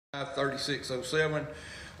3607.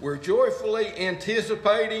 We're joyfully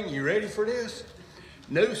anticipating, you ready for this?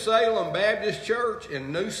 New Salem Baptist Church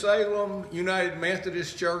and New Salem United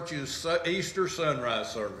Methodist Church's Easter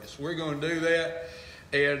sunrise service. We're going to do that,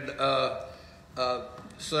 and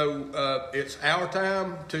so it's our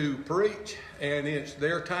time to preach, and it's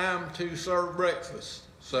their time to serve breakfast.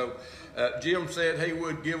 So Jim said he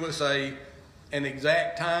would give us an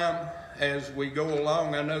exact time as we go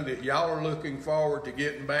along. I know that y'all are looking forward to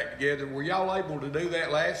getting back together. Were y'all able to do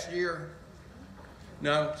that last year?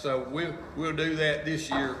 No? So we'll do that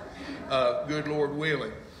this year, good Lord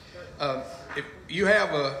willing. If you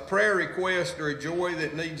have a prayer request or a joy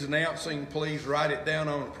that needs announcing, please write it down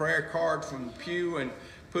on a prayer card from the pew and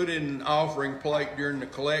put it in an offering plate during the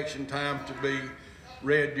collection time to be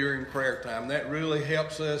read during prayer time. That really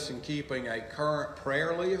helps us in keeping a current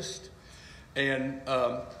prayer list, and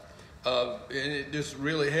it just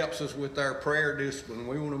really helps us with our prayer discipline.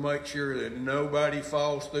 We want to make sure that nobody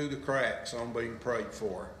falls through the cracks on being prayed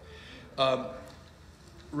for.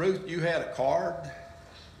 Ruth, you had a card?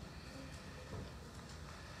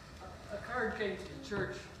 A card came to the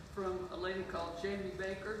church from a lady called Jamie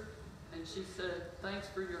Baker, and she said, "Thanks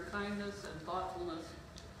for your kindness and thoughtfulness.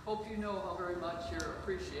 Hope you know how very much you're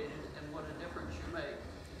appreciated and what a difference you make."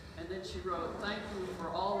 And then she wrote, "Thank you for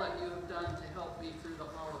all that you have done to help me through the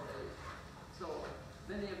holidays." So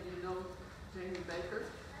many of you know Jamie Baker,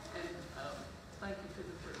 and thank you to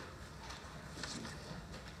the church.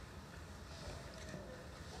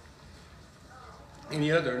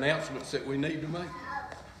 Any other announcements that we need to make?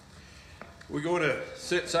 We're going to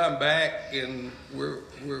sit some back, and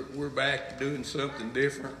we're back doing something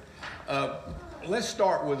different. Let's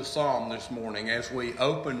start with a psalm this morning as we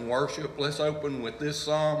open worship. Let's open with this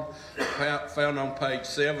psalm found on page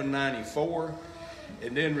 794,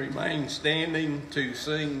 and then remain standing to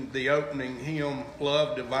sing the opening hymn,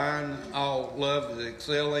 "Love Divine, All Love is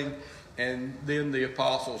Excelling," and then the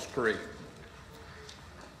Apostles' Creed.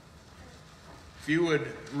 If you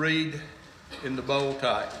would read in the bold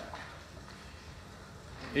type.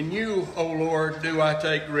 "In you, O Lord, do I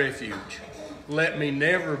take refuge. Let me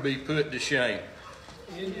never be put to shame.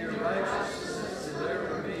 In your righteousness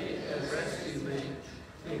deliver me and rescue me.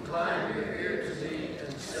 Incline your ear to me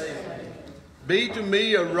and save me. Be to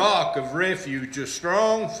me a rock of refuge, a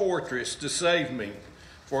strong fortress to save me.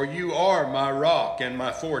 For you are my rock and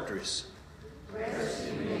my fortress.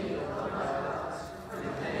 Rescue me, O my God, from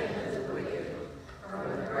the hand of the wicked, from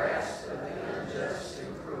the grasp of the unjust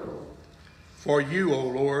and cruel. For you, O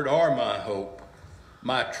Lord, are my hope,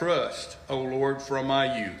 my trust, O Lord, from my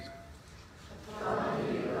youth.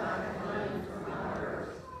 Upon you I have learned from my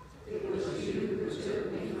birth. It was you who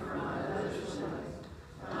took me from my mother's womb.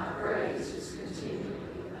 My praise is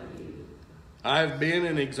continually of you. I have been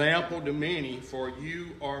an example to many, for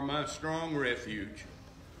you are my strong refuge.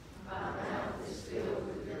 My mouth is filled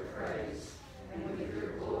with your praise and with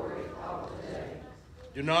your glory all the day.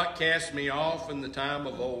 Do not cast me off in the time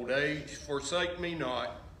of old age. Forsake me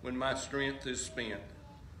not when my strength is spent.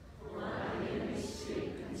 For my enemies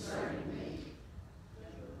speak concerning me.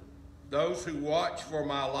 Those who watch for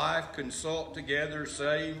my life consult together,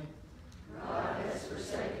 saying, God has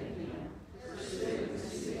forsaken him. Pursue and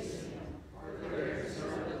seize him, for there is no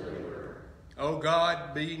deliverer. O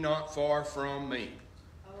God, be not far from me.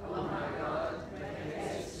 O my God, make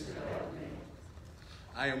haste to help me.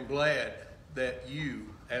 I am glad that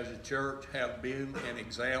you, as a church, have been an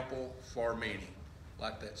example for many,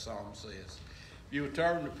 like that psalm says. If you would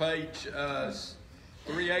turn to page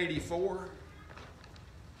 384.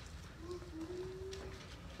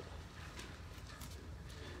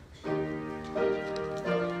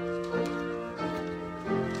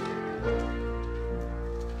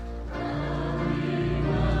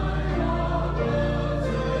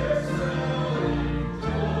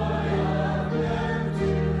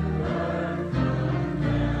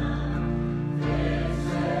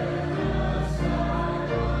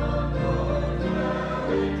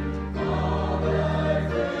 All thy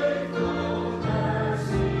faithful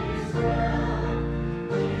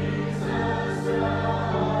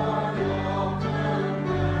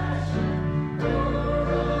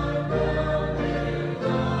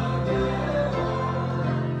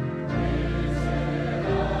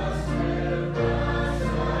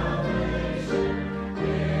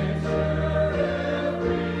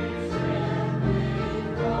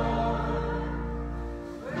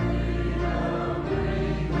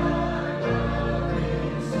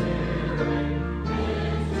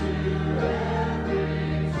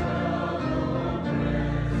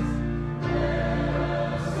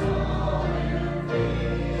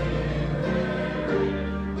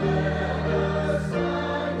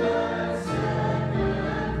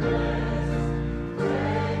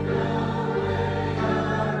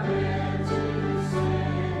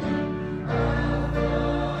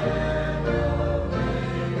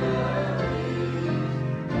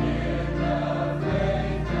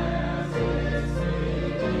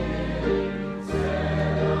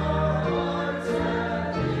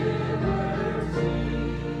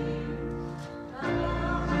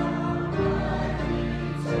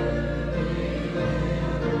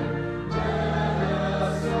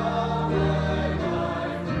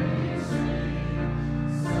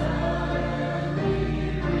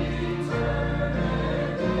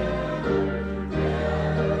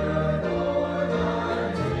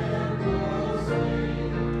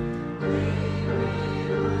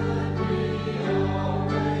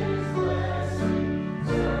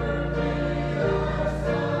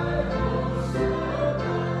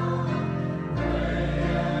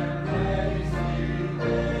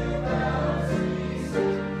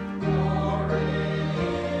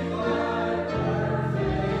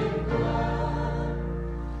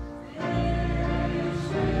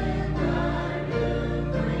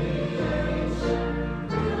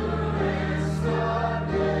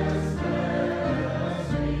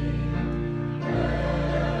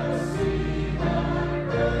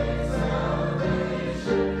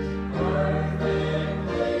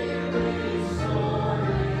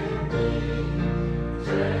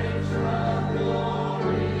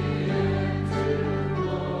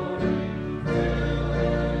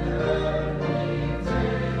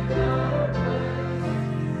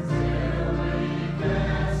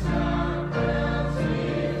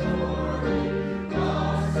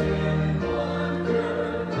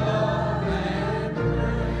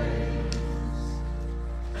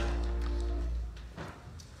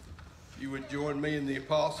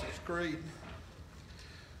Apostles' Creed.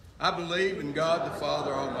 I believe in God the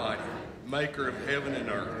Father Almighty, maker of heaven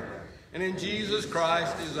and earth, and in Jesus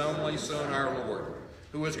Christ, his only Son, our Lord,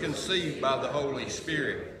 who was conceived by the Holy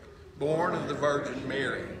Spirit, born of the Virgin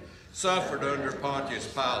Mary, suffered under Pontius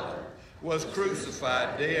Pilate, was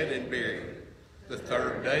crucified, dead, and buried. The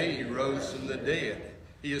third day he rose from the dead.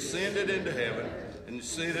 He ascended into heaven and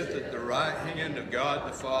sitteth at the right hand of God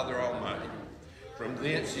the Father Almighty. From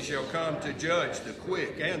thence he shall come to judge the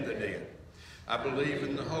quick and the dead. I believe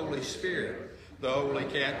in the Holy Spirit, the Holy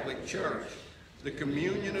Catholic Church, the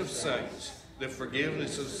communion of saints, the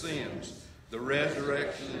forgiveness of sins, the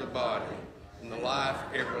resurrection of the body, and the life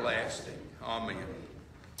everlasting. Amen.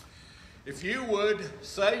 If you would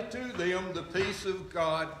say to them, the peace of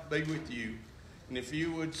God be with you. And if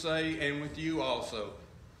you would say, and with you also.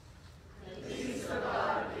 The peace of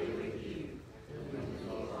God be with you.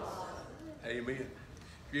 Amen.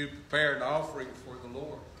 If you prepare an offering for the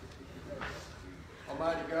Lord.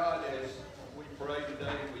 Almighty God, as we pray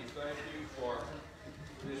today, we thank you for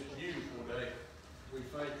this beautiful day. We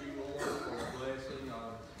thank you, Lord, for the blessing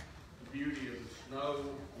of the beauty of the snow.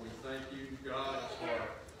 We thank you, God, for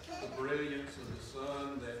the brilliance of the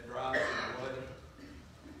sun that drives it away.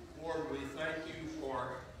 Lord, we thank you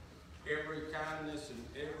for every kindness and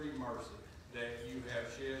every mercy that you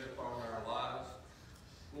have shed upon our lives.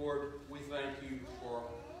 Lord, we thank you for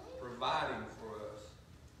providing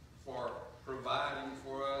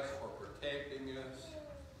for us, for protecting us.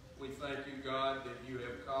 We thank you, God, that you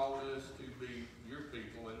have called us to be your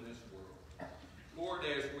people in this world. Lord,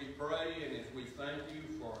 as we pray and as we thank you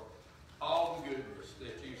for all the goodness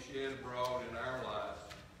that you shed abroad in our lives,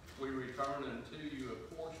 we return unto you a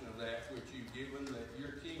portion of that which you've given, that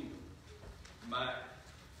your kingdom might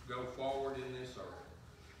go forward in this earth.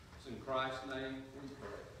 It's in Christ's name we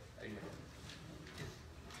pray. Amen.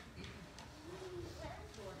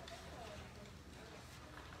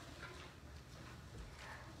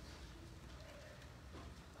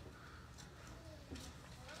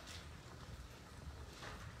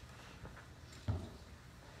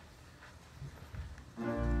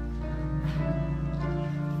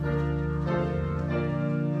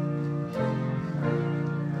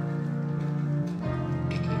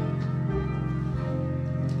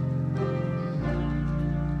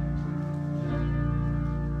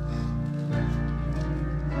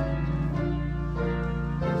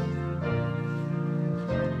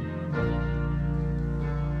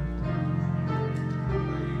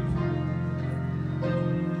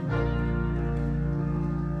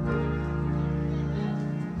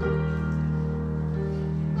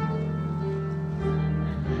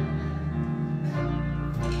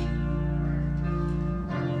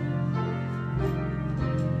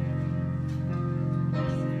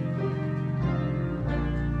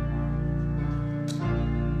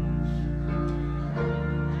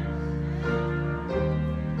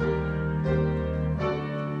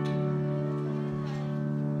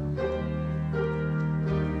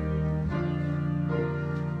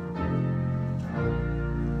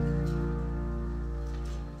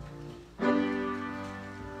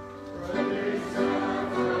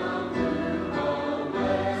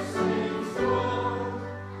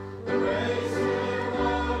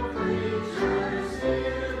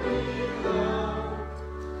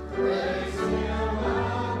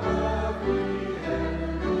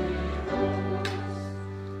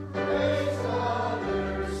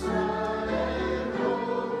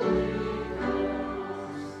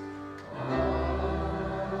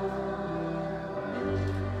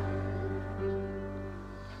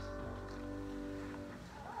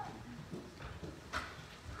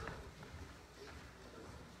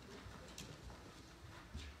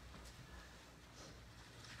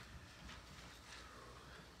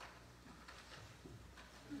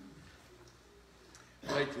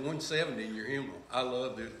 Page 170 in your hymnal. I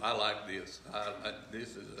love this. I like this.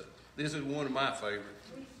 This is one of my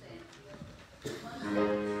favorites.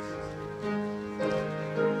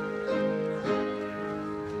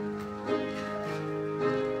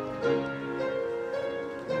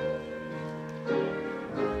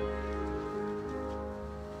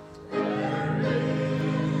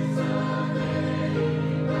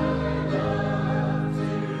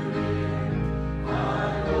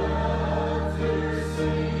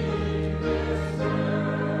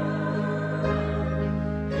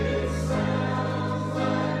 It sounds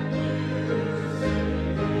like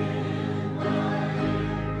music.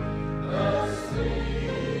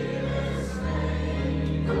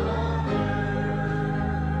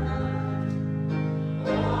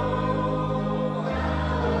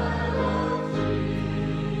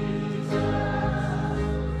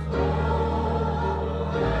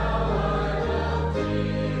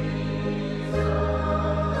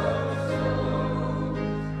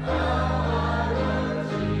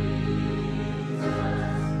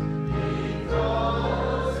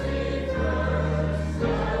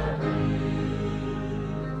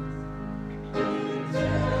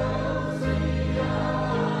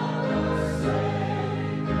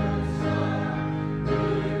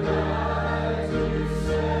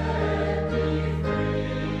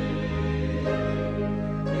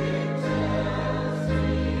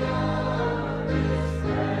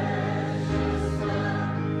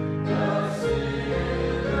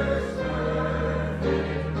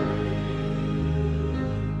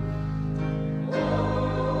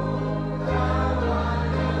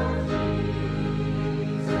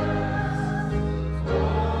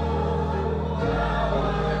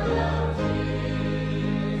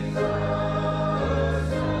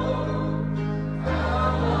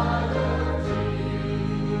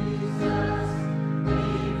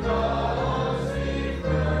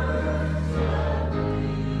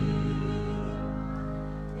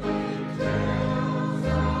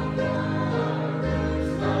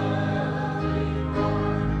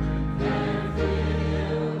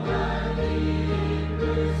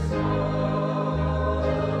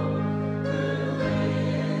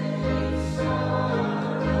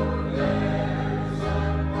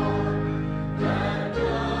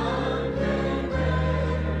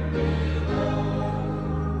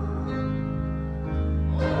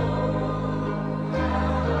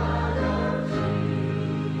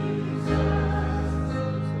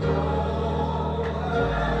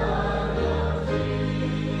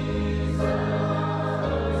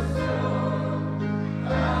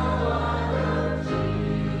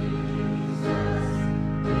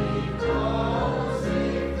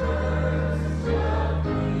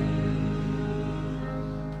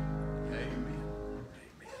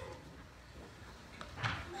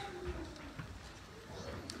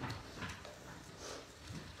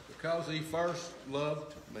 Because he first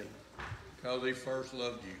loved me. Because he first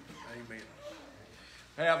loved you. Amen.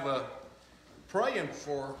 Have praying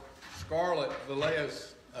for Scarlett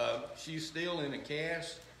Velez. She's still in a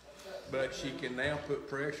cast, but she can now put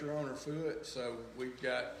pressure on her foot. So we've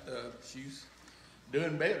got, she's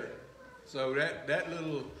doing better. So that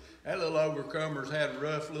little overcomer's had a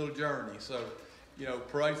rough little journey. So,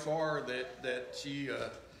 pray for her that she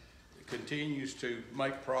continues to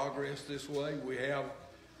make progress this way. We have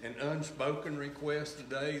an unspoken request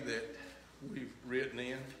today that we've written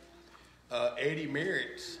in. Eddie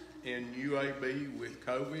Merritt's in UAB with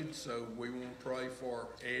COVID, so we want to pray for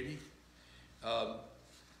Eddie.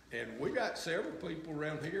 And we got several people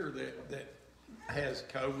around here that has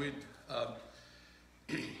COVID.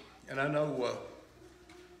 And I know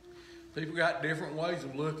people got different ways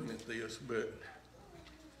of looking at this, but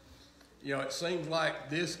it seems like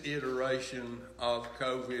this iteration of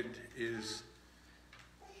COVID is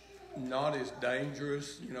not as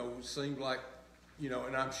dangerous. It seems like,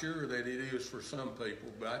 and I'm sure that it is for some people,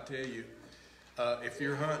 but I tell you, if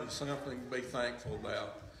you're hunting something to be thankful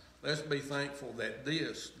about, let's be thankful that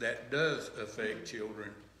this, that does affect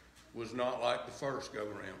children, was not like the first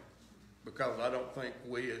go-around. Because I don't think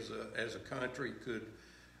we as a country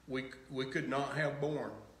we could not have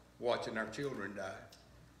borne watching our children die.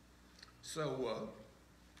 So,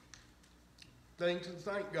 things to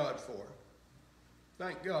thank God for.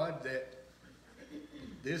 Thank God that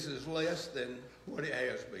this is less than what it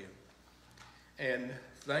has been. And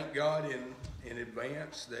thank God in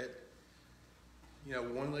advance that,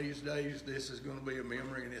 one of these days this is going to be a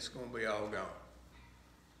memory and it's going to be all gone.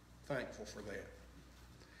 Thankful for that.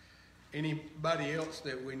 Anybody else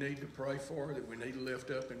that we need to pray for, that we need to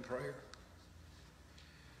lift up in prayer?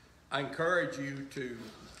 I encourage you to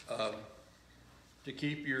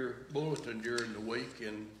keep your bulletin during the week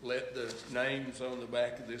and let the names on the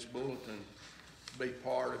back of this bulletin be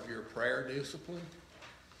part of your prayer discipline.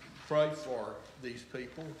 Pray for these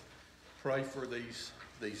people. Pray for these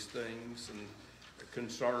things and the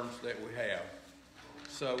concerns that we have.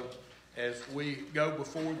 So, as we go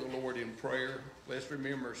before the Lord in prayer, let's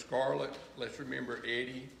remember Scarlett. Let's remember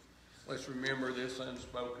Eddie. Let's remember this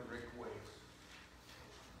unspoken request.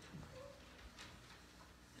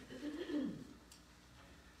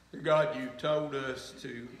 Dear God, you told us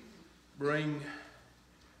to bring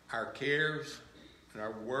our cares and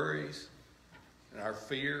our worries and our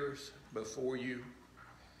fears before you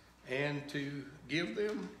and to give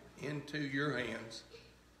them into your hands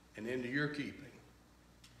and into your keeping.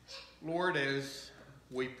 Lord, as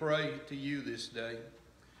we pray to you this day,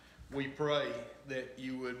 we pray that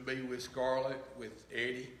you would be with Scarlett, with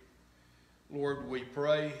Eddie. Lord, we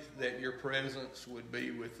pray that your presence would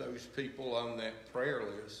be with those people on that prayer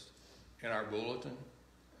list in our bulletin.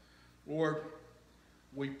 Lord,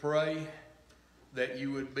 we pray that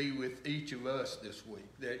you would be with each of us this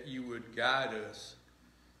week, that you would guide us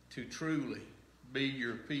to truly be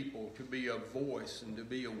your people, to be a voice and to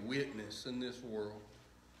be a witness in this world.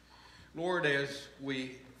 Lord, as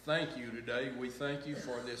we thank you today, we thank you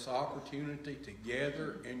for this opportunity to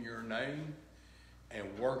gather in your name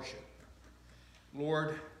and worship.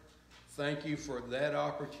 Lord, thank you for that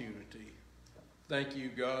opportunity. Thank you,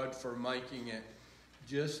 God, for making it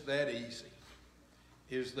just that easy,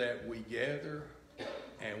 is that we gather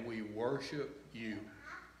and we worship you,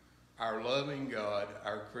 our loving God,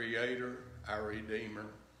 our Creator, our Redeemer.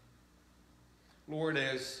 Lord,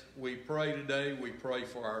 as we pray today, we pray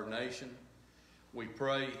for our nation. We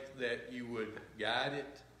pray that you would guide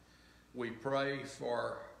it. We pray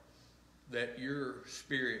for that your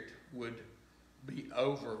Spirit would be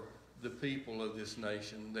over the people of this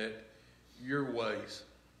nation, that your ways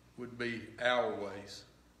would be our ways.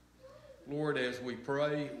 Lord, as we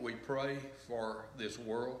pray for this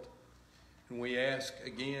world. And we ask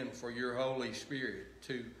again for your Holy Spirit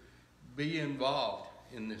to be involved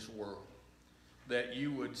in this world. That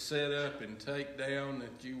you would set up and take down,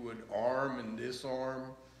 that you would arm and disarm,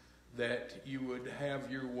 that you would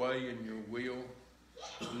have your way and your will,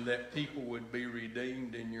 and that people would be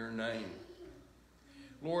redeemed in your name.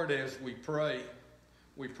 Lord, as we pray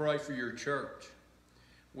for your church.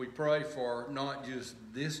 We pray for not just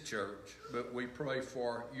this church, but we pray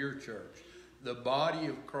for your church, the body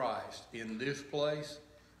of Christ in this place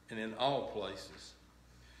and in all places,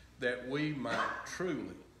 that we might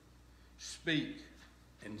truly speak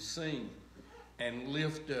and sing and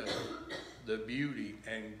lift up the beauty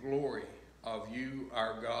and glory of you,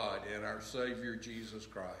 our God, and our Savior, Jesus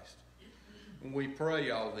Christ. And we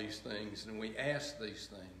pray all these things and we ask these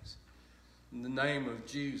things in the name of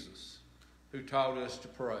Jesus, who taught us to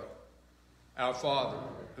pray. Our Father,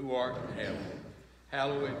 who art in heaven,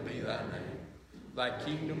 hallowed be thy name. Thy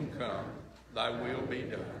kingdom come, thy will be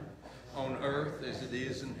done, on earth as it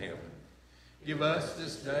is in heaven. Give us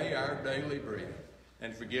this day our daily bread,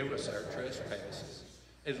 and forgive us our trespasses,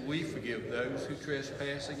 as we forgive those who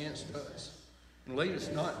trespass against us. And lead us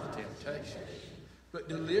not into temptation, but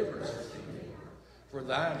deliver us from evil. For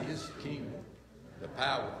thine is the kingdom, the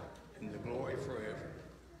power, and the glory forever.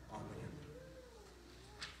 Amen.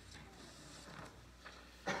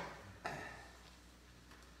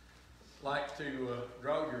 I'd like to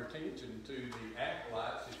draw your attention to the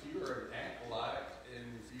acolytes. If you are an acolyte and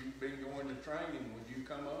if you've been going to training, would you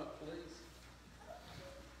come up, please?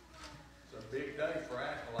 It's a big day for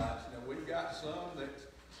acolytes. Now, we've got some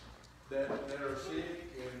that are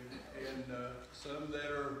sick and some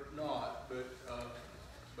that are not, but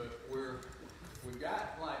we've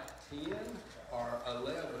got like 10 or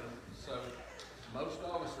 11, so most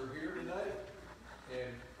of us are here today,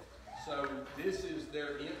 and so this is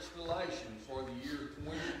their installation for the year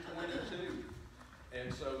 2022,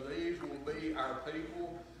 and so these will be our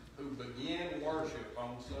people who begin worship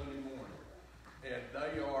on Sunday morning, and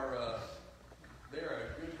they're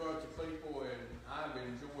a good bunch of people, and I've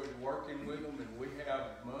enjoyed working with them, and we have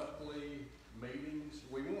monthly meetings.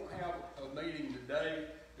 We won't have a meeting today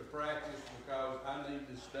to practice because I need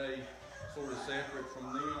to stay sort of separate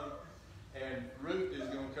from them. And Ruth is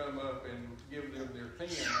going to come up and give them their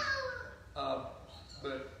pens.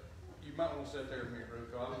 But you might want to sit there a minute,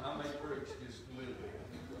 Ruth. I may preach just a little bit.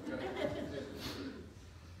 Okay?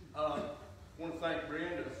 I want to thank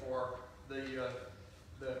Brenda for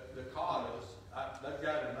the cautas. They've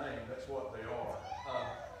got a name. That's what they are.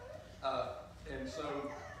 And so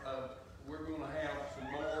we're going to have some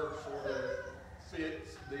more sort of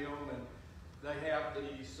fits them, and they have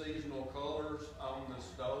the seasonal colors on the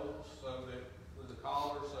stoves so that with the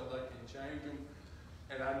collars so they can change them.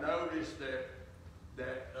 And I noticed that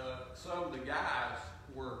some of the guys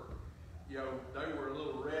were, they were a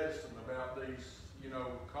little reticent about these,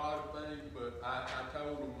 cotton things, but I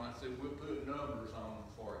told them, I said, we'll put numbers on them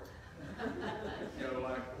for you.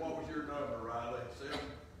 Like, what was your number, Riley?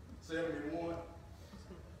 71?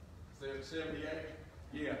 78?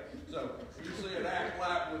 Yeah. So if you see an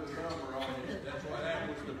acolyte with a number on it, that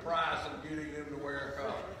was the price of getting them to wear a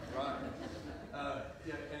collar, right?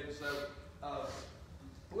 And so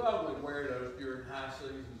we'll only wear those during high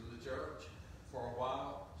seasons of the church for a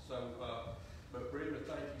while. So, but Brenda,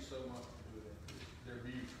 thank you so much for doing that. They're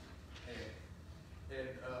beautiful.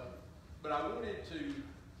 But I wanted to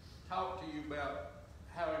talk to you about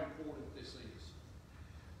how important this is.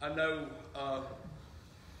 I know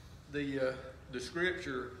the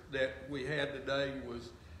scripture that we had today was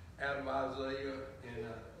out of Isaiah,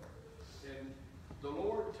 and the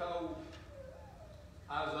Lord told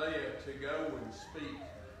Isaiah to go and speak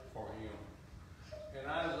for him. And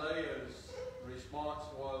Isaiah's response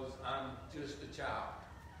was, I'm just a child.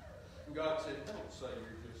 And God said, don't say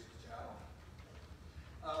you're just a child.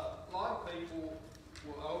 A lot of people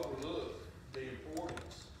will overlook the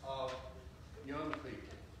importance of young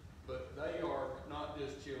people, but they are not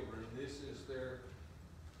just children. This is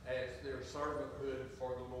as their servanthood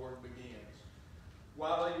for the Lord begins.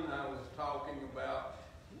 Wally and I was talking about,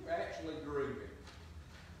 we're actually grieving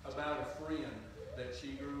about a friend that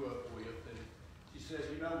she grew up with, and she said,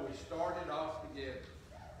 we started off together,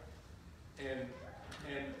 and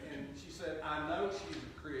she said, I know she's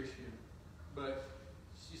a Christian, but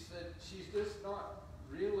she said she's just not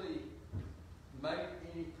really made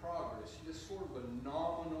any progress. She's just sort of a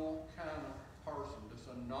nominal kind of person, just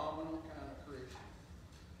a nominal kind of Christian.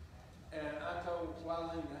 And I told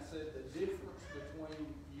Wileen, I said, the difference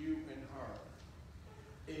between you and her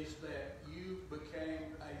is that you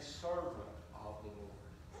became a servant of the Lord.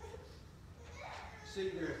 See,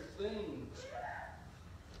 there are things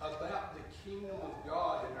about the kingdom of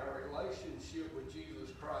God and our relationship with Jesus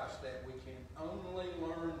Christ that we can only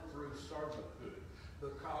learn through servanthood,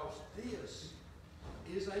 because this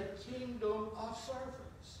is a kingdom of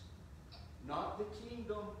servants, not the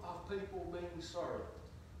kingdom of people being served,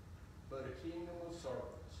 but a kingdom of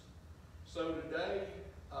servants. So today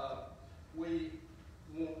we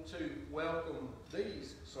want to welcome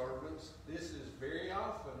these servants. This is very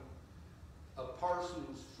often a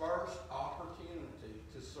person's first opportunity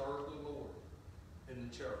to serve the Lord in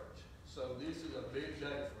the church. So this is a big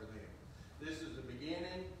day for them. This is the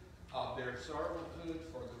beginning of their servanthood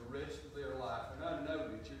for the rest of their life. And I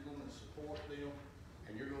know that you're going to support them,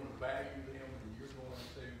 and you're going to value them, and you're going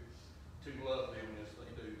to love them as they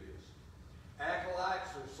do this.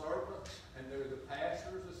 Acolytes are servants, and they're the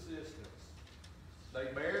pastor's assistants.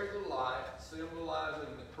 They bear the light,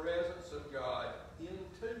 symbolizing the presence of God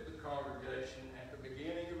into the congregation at the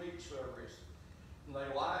each service, and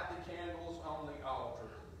they light the candles on the altar.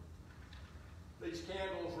 These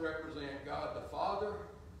candles represent God the Father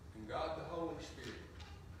and God the Holy Spirit.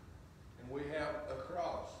 And we have a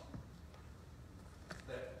cross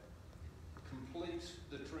that completes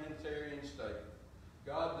the Trinitarian statement.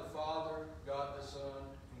 God the Father, God the Son,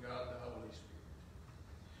 and God the Holy Spirit.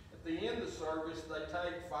 At the end of the service, they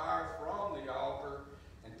take fire from the altar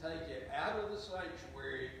and take it out of the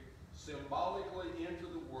sanctuary symbolically into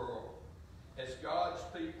the world as God's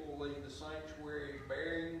people leave the sanctuary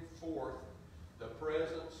bearing forth the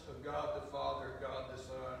presence of God the Father, God the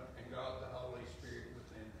Son, and God the Holy Spirit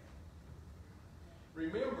within them.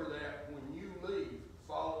 Remember that when you leave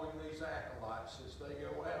following these acolytes as they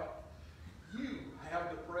go out, you have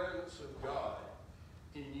the presence of God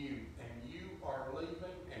in you, and you are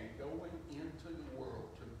leaving and going into the world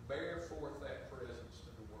to bear forth that presence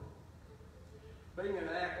to the world. Being an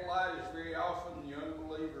acolyte is very often the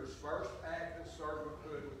unbeliever's first act of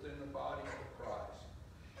servanthood within the body of Christ.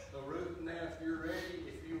 So Ruth, now if you're ready,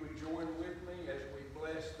 if you would join with me as we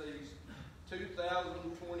bless these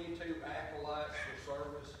 2022 acolytes for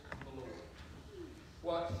service to the Lord.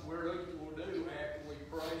 What Ruth will do after we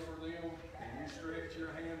pray for them, and you stretch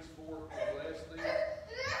your hands forth to bless them.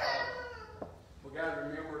 We got to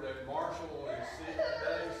remember that Marshall is sick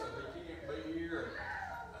today, so he can't be here.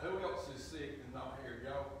 Who else is sick and not here,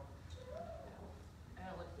 y'all?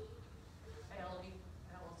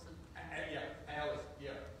 Allison. Alice, yeah.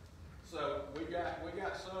 So we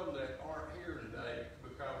got some that aren't here today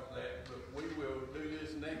because of that, but we will do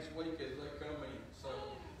this next week as they come in. So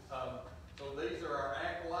these are our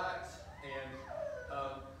acolytes, and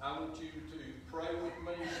I want you to pray with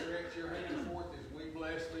me, stretch your hands forth as we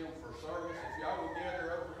bless them for service. If y'all will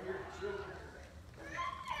gather over here, children.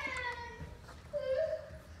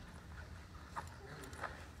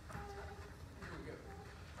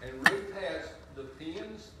 And Ruth has the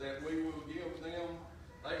pens that we will give them.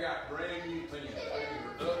 They got brand new pens.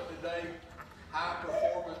 They are up-to-date,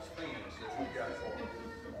 high-performance pens that we got for them.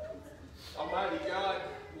 Almighty God,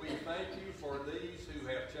 we thank you for these who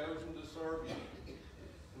have chosen to serve you.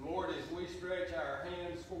 And Lord, as we stretch our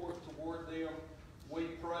hands forth toward them, we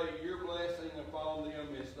pray your blessing upon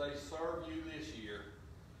them as they serve you this year.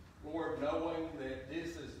 Lord, knowing that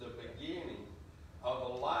this is the beginning of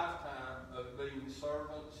a lifetime of being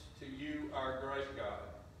servants to you, our great God.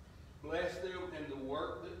 Bless them in the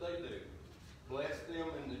work that they do. Bless them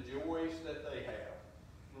in the joys that they have.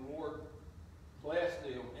 And Lord, bless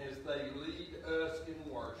them as they lead us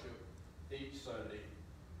in worship each Sunday.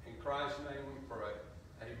 In Christ's name we pray.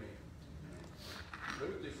 Amen.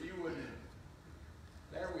 Ruth, if you would,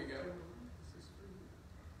 there we go.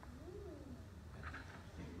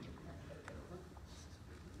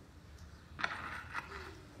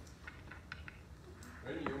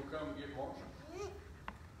 Ready? You'll come and get Marshall.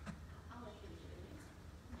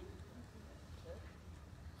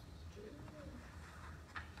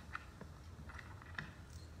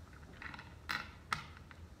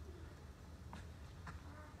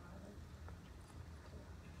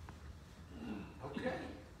 Okay.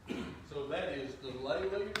 So that is the lay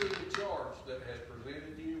leader of the charge that has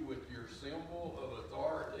presented you with your symbol of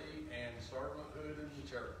authority and servanthood in the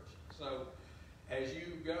church. So as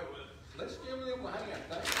you go, let's give them a hand.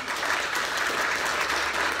 Thank you.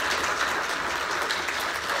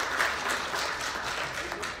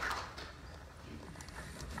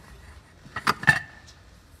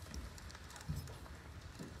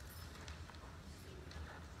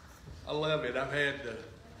 I love it. I've had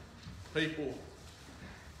people,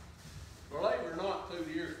 believe it or not, through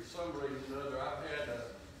the years, for some reason or another, I've had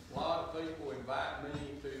a lot of people invite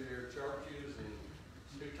me to their churches and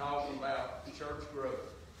to talk about church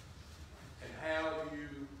growth and how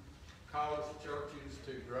you cause churches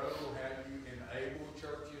to grow, how you enable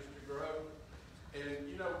churches to grow. And,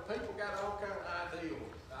 you know, people got all kind of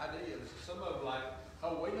ideas. Some of them like,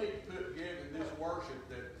 oh, we need to put together this worship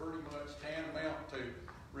that pretty much tantamount to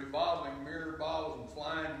revolving mirror balls and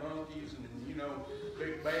flying monkeys and, you know,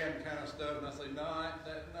 big band kind of stuff. And I say, no,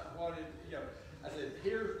 that's not what it, you know. I said,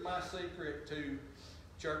 here's my secret to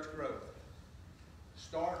church growth.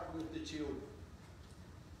 Start with the children.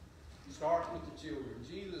 Start with the children.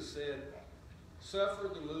 Jesus said, suffer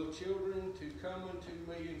the little children to come unto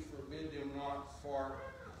me and forbid them not, for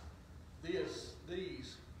these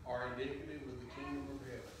are indicative of the kingdom of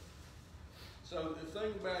heaven. So the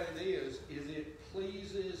thing about it is it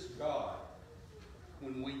pleases God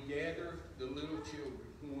when we gather the little children,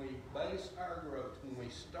 when we base our growth, when we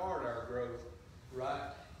start our growth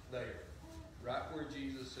right there, right where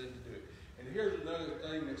Jesus said to do it. And here's another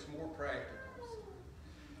thing that's more practical.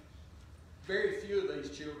 very few of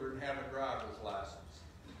these children have a driver's license.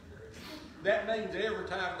 That means every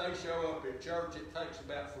time they show up at church, it takes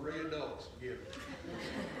about 3 adults to get them.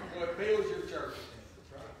 So it builds your church.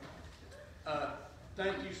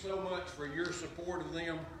 Thank you so much for your support of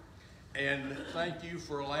them. And thank you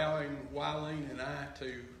for allowing Wileen and I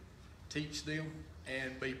to teach them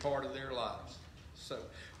and be part of their lives. So,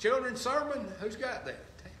 children's sermon, who's got that?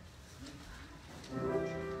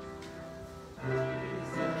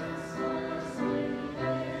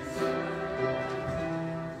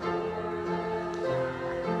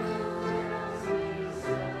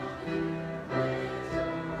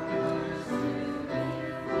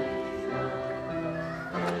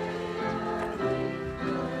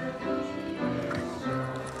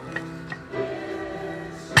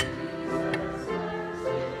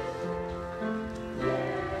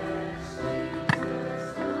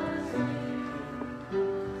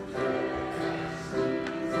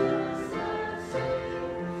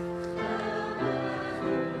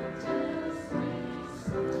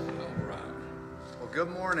 Good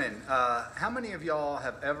morning. How many of y'all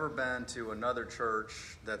have ever been to another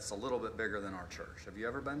church that's a little bit bigger than our church? Have you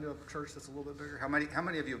ever been to a church that's a little bit bigger? How many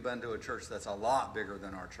of you have been to a church that's a lot bigger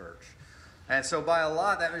than our church? And so by a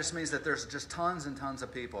lot, that just means that there's just tons and tons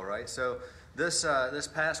of people, right? So this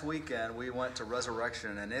past weekend, we went to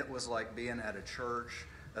Resurrection, and it was like being at a church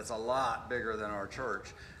that's a lot bigger than our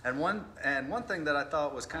church. And one thing that I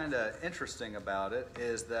thought was kind of interesting about it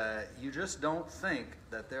is that you just don't think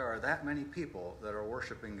that there are that many people that are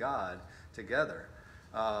worshiping God together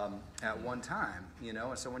at one time, you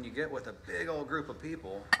know. And so when you get with a big old group of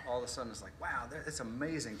people, all of a sudden it's like, wow, it's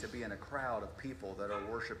amazing to be in a crowd of people that are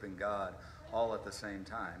worshiping God all at the same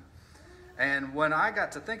time. And when I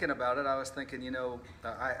got to thinking about it, I was thinking, you know,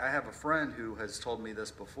 I have a friend who has told me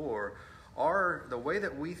this before. The way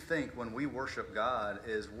that we think when we worship God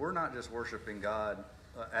is we're not just worshiping God,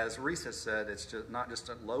 as Reece has said, it's just not just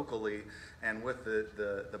locally and with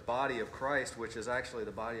the body of Christ, which is actually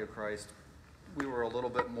the body of Christ. We were a little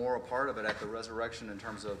bit more a part of it at the resurrection in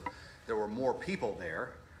terms of there were more people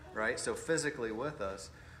there, right? So physically with us,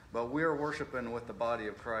 but we're worshiping with the body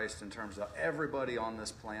of Christ in terms of everybody on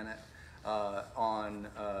this planet, and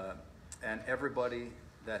everybody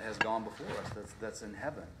that has gone before us that's in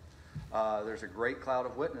heaven. There's a great cloud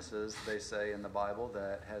of witnesses, they say in the Bible,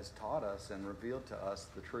 that has taught us and revealed to us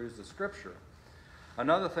the truths of Scripture.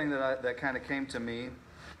 Another thing that kind of came to me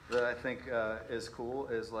that I think is cool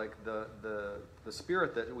is like the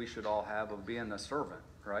spirit that we should all have of being a servant,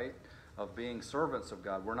 right? Of being servants of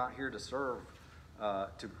God. We're not here to serve,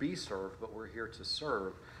 to be served, but we're here to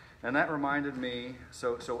serve. And that reminded me,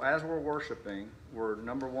 so as we're worshiping, we're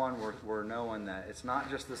knowing that it's not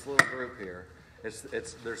just this little group here.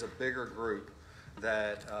 There's a bigger group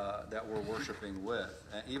that we're worshiping with,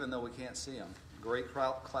 even though we can't see them. Great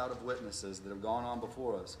cloud of witnesses that have gone on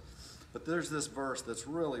before us. But there's this verse that's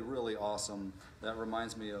really, really awesome that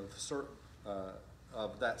reminds me of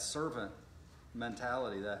that servant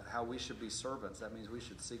mentality, that how we should be servants. That means we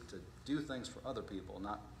should seek to do things for other people,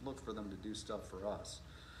 not look for them to do stuff for us.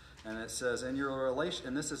 And it says, and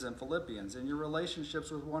this is in Philippians, in your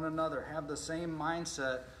relationships with one another, have the same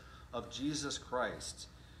mindset of Jesus Christ,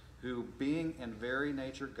 who, being in very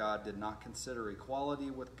nature God, did not consider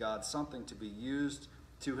equality with God something to be used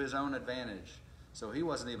to his own advantage. So he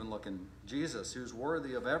wasn't even looking, Jesus, who's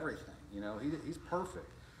worthy of everything. You know, he's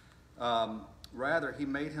perfect. Rather, he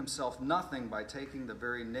made himself nothing by taking the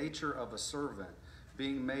very nature of a servant,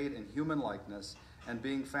 being made in human likeness, and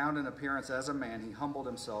being found in appearance as a man, he humbled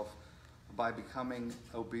himself by becoming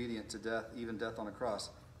obedient to death, even death on a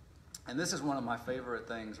cross. And this is one of my favorite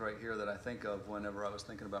things right here that I think of whenever I was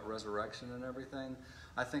thinking about resurrection and everything.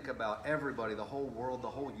 I think about everybody, the whole world, the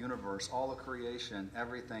whole universe, all of creation,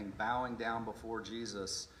 everything bowing down before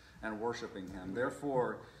Jesus and worshiping him.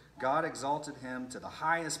 Therefore, God exalted him to the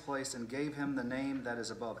highest place and gave him the name that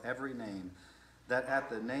is above every name, that at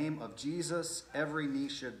the name of Jesus every knee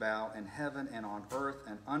should bow in heaven and on earth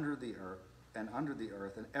and under the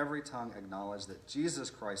earth, and every tongue acknowledge that Jesus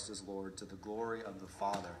Christ is Lord, to the glory of the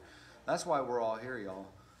Father. That's why we're all here, y'all,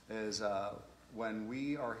 is when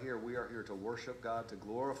we are here to worship God, to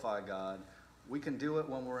glorify God. We can do it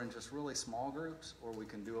when we're in just really small groups, or we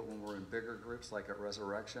can do it when we're in bigger groups like at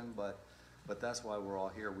Resurrection, but that's why we're all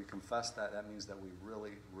here. We confess that. That means that we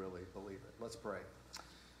really, really believe it. Let's pray.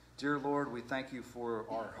 Dear Lord, we thank you for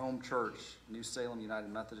our home church, New Salem United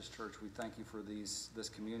Methodist Church. We thank you for this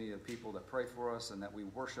community of people that pray for us and that we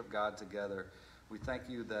worship God together. We thank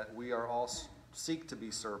you that we are all seek to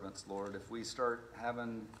be servants, Lord. If we start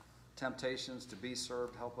having temptations to be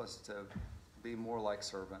served, help us to be more like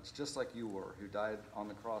servants, just like you were, who died on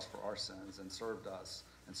the cross for our sins and served us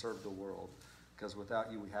and served the world. Because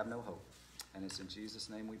without you, we have no hope. And it's in Jesus'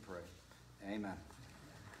 name we pray. Amen.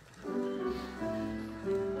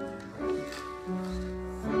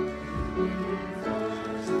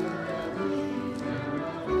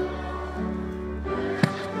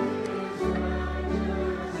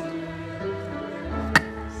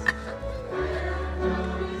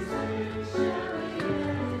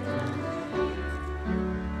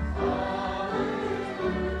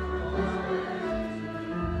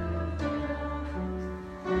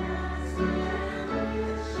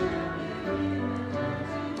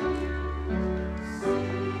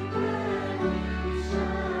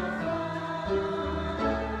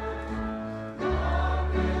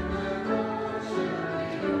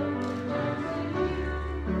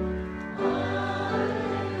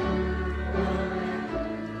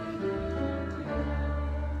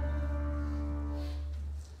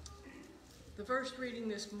 The first reading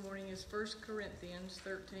this morning is 1 Corinthians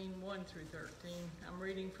 13, 1 through 13. I'm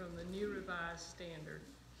reading from the New Revised Standard.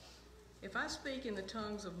 If I speak in the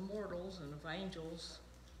tongues of mortals and of angels,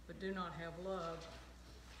 but do not have love,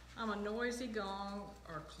 I'm a noisy gong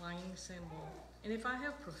or clanging cymbal. And if I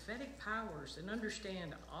have prophetic powers and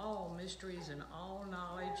understand all mysteries and all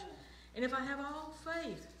knowledge, and if I have all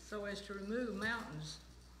faith so as to remove mountains,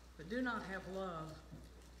 but do not have love,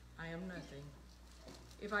 I am nothing.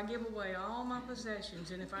 If I give away all my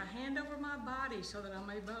possessions, and if I hand over my body so that I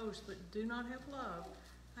may boast, but do not have love,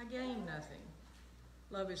 I gain nothing.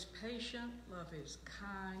 Love is patient, love is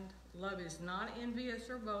kind, love is not envious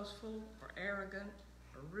or boastful or arrogant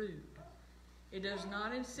or rude. It does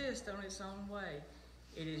not insist on its own way.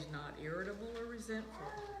 It is not irritable or resentful.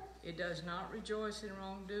 It does not rejoice in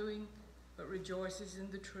wrongdoing, but rejoices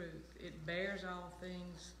in the truth. It bears all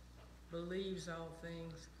things, believes all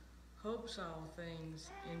things, hopes all things,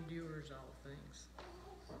 endures all things.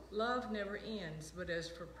 Love never ends, but as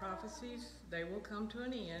for prophecies, they will come to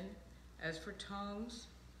an end. As for tongues,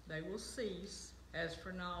 they will cease. As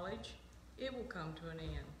for knowledge, it will come to an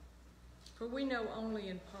end. For we know only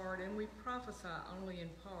in part, and we prophesy only in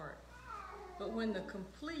part. But when the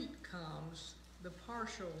complete comes, the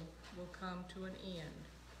partial will come to an end.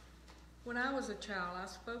 When I was a child, I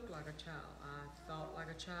spoke like a child. I thought like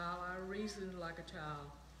a child. I reasoned like a child.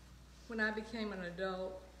 When I became an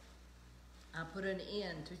adult, I put an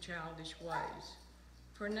end to childish ways.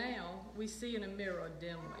 For now, we see in a mirror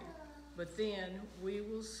dimly, but then we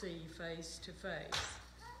will see face to face.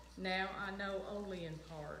 Now I know only in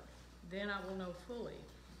part. Then I will know fully,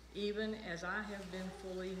 even as I have been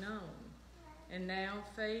fully known. And now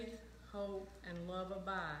faith, hope, and love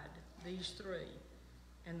abide, these three,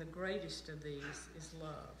 and the greatest of these is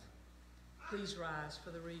love. Please rise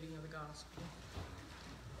for the reading of the gospel.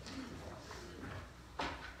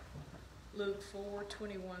 Luke 4,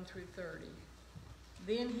 21 through 30.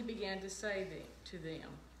 Then he began to say to them,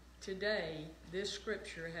 "Today this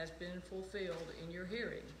scripture has been fulfilled in your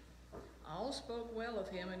hearing." All spoke well of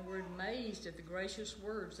him and were amazed at the gracious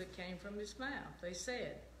words that came from his mouth. They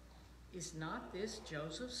said, "Is not this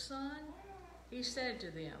Joseph's son?" He said to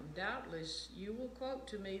them, "Doubtless you will quote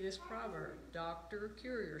to me this proverb, 'Doctor,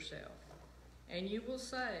 cure yourself.' And you will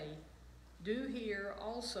say, 'Do here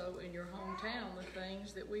also in your hometown the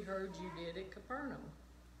things that we heard you did at Capernaum.'"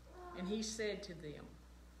 And he said to them,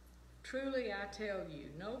 "Truly I tell you,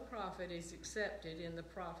 no prophet is accepted in the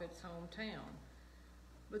prophet's hometown.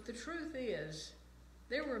 But the truth is,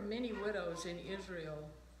 there were many widows in Israel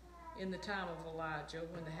in the time of Elijah,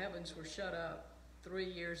 when the heavens were shut up 3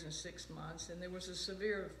 years and 6 months, and there was a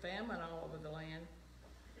severe famine all over the land.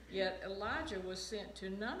 Yet Elijah was sent to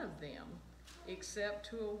none of them, except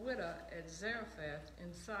to a widow at Zarephath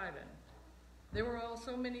in Sidon. There were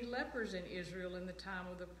also many lepers in Israel in the time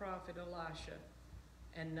of the prophet Elisha,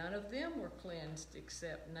 and none of them were cleansed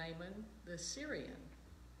except Naaman the Syrian.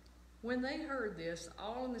 When they heard this,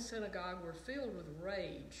 all in the synagogue were filled with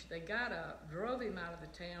rage. They got up, drove him out of the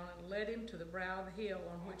town, and led him to the brow of the hill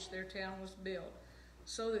on which their town was built,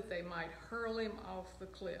 so that they might hurl him off the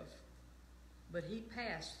cliff. But he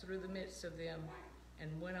passed through the midst of them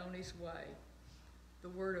and went on his way. The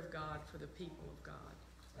word of God for the people of God.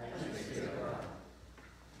 Thanks be to God.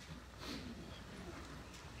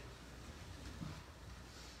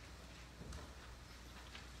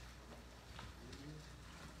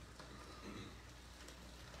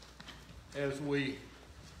 As we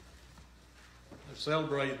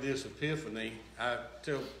celebrate this Epiphany, I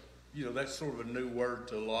tell that's sort of a new word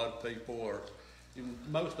to a lot of people, or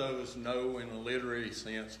most of us know in a literary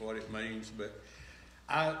sense what it means, but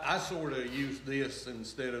I sort of use this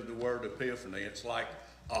instead of the word epiphany. It's like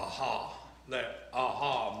aha, that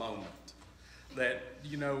aha moment. That,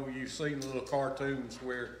 you know, you've seen little cartoons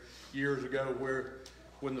where years ago where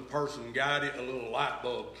when the person got it, a little light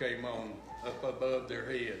bulb came on up above their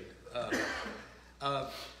head.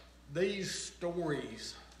 These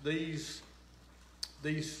stories, these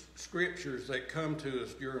scriptures that come to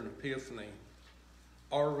us during Epiphany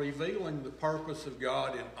are revealing the purpose of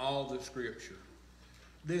God in all the Scripture.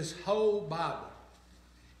 This whole Bible,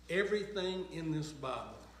 everything in this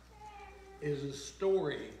Bible is a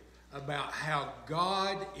story about how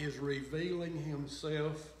God is revealing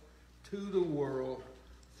himself to the world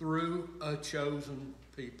through a chosen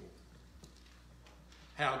people.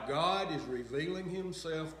 How God is revealing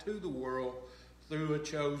himself to the world through a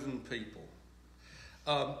chosen people.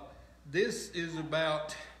 This is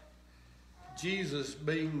about Jesus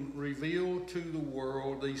being revealed to the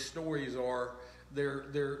world. These stories are, they're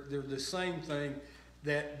the same thing,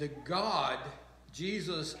 that the God,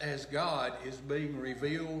 Jesus as God, is being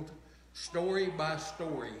revealed story by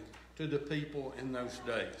story to the people in those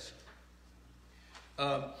days.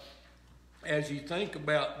 As you think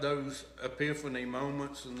about those epiphany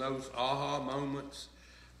moments and those aha moments,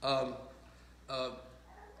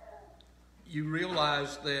 you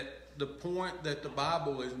realize that the point that the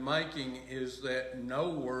Bible is making is that no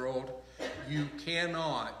world, you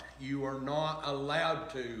are not allowed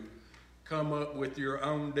to come up with your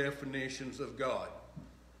own definitions of God.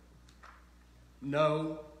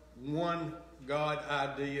 No one God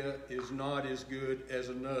idea is not as good as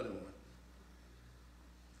another one.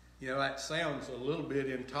 You know, that sounds a little bit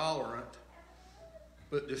intolerant,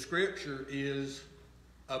 but the Scripture is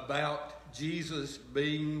about Jesus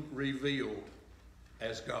being revealed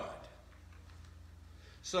as God.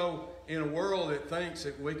 So, in a world that thinks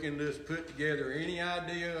that we can just put together any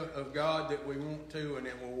idea of God that we want to and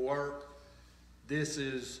it will work, this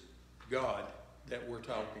is God that we're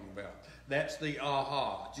talking about. That's the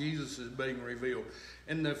aha. Jesus is being revealed.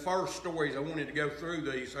 In the first stories, I wanted to go through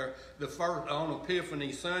these. The first, on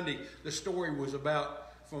Epiphany Sunday, the story was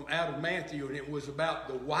about, from out of Matthew, and it was about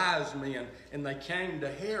the wise men, and they came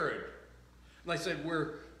to Herod. And they said,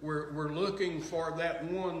 we're looking for that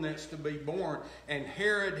one that's to be born. And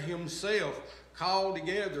Herod himself called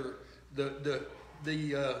together the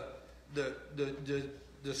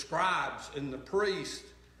scribes and the priests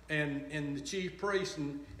and the chief priests,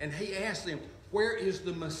 and he asked them, where is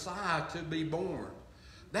the Messiah to be born?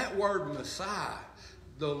 That word Messiah,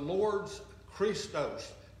 the Lord's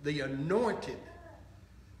Christos, the anointed,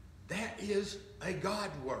 that is a God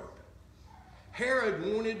word. Herod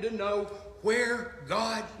wanted to know where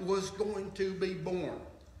God was going to be born.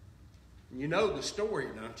 You know the story,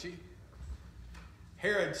 don't you?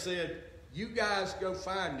 Herod said, you guys go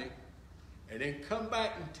find him and then come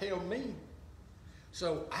back and tell me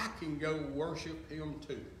so I can go worship him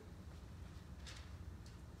too.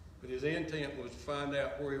 But his intent was to find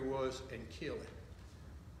out where he was and kill him.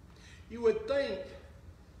 You would think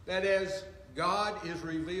that as God is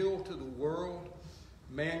revealed to the world,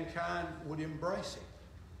 mankind would embrace him.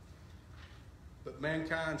 But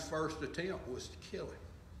mankind's first attempt was to kill him.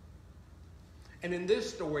 And in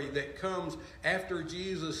this story that comes after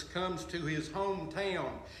Jesus comes to his hometown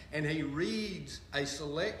and he reads a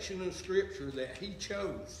selection of scripture that he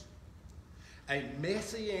chose, a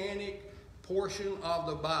messianic portion of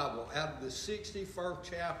the Bible out of the 61st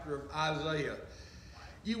chapter of Isaiah,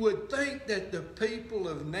 you would think that the people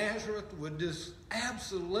of Nazareth would just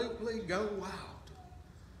absolutely go wild.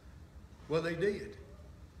 Well, they did.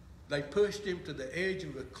 They pushed him to the edge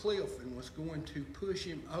of a cliff and was going to push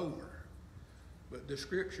him over. But the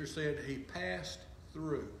scripture said he passed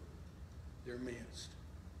through their midst.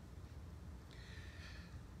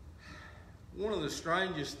 One of the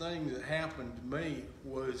strangest things that happened to me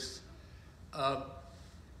was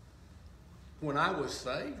when I was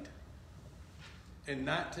saved in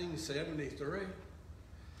 1973.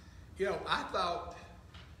 You know, I thought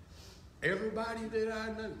everybody that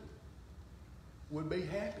I knew would be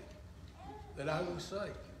happy that I was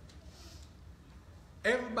saved.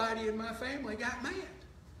 Everybody in my family got mad.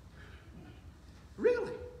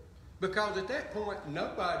 Really. Because at that point,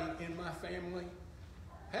 nobody in my family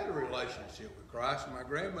had a relationship with Christ. My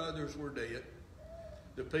grandmothers were dead.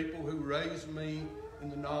 The people who raised me in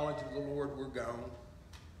the knowledge of the Lord were gone.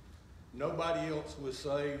 Nobody else was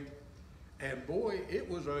saved. And boy, it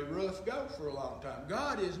was a rough go for a long time.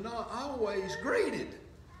 God is not always greeted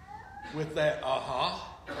with that aha.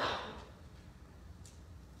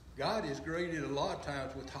 God is greeted a lot of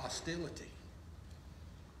times with hostility.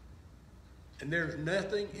 And there's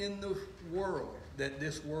nothing in the world that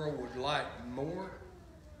this world would like more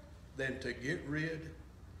than to get rid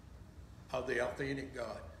of the authentic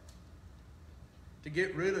God. to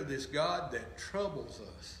get rid of this God that troubles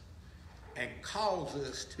us and calls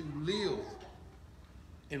us to live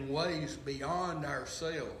in ways beyond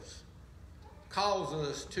ourselves, calls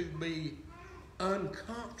us to be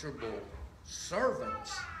uncomfortable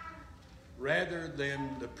servants rather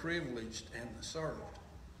than the privileged and the served.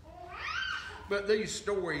 But these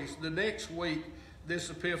stories, the next week, this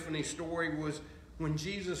Epiphany story was when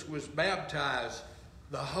Jesus was baptized,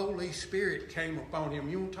 the Holy Spirit came upon him.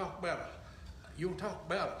 You want to talk about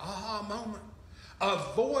an aha moment? A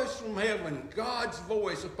voice from heaven, God's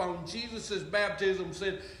voice upon Jesus' baptism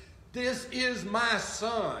said, "This is my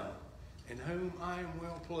Son, in whom I am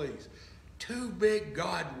well pleased." Two big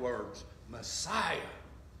God words, Messiah,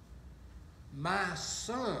 my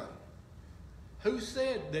Son. Who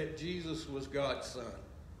said that Jesus was God's Son?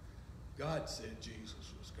 God said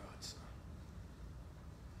Jesus was God's Son.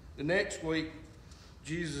 The next week,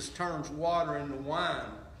 Jesus turns water into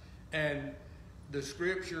wine, and the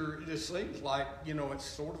scripture just seems like, it's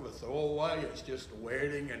sort of a throwaway. It's just a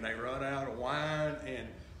wedding, and they run out of wine, and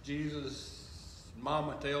Jesus'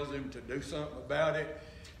 mama tells him to do something about it.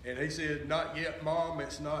 And he said, "Not yet, Mom.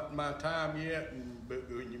 It's not my time yet." But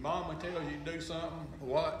when your mama tells you to do something,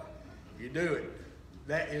 what? You do it.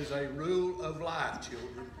 That is a rule of life,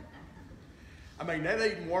 children. I mean, that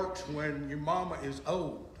even works when your mama is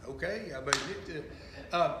old, okay? But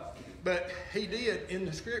he did, and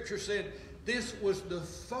the scripture said, this was the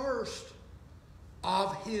first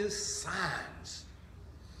of his signs.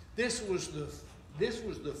 This was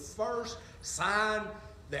the first sign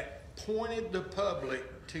that pointed the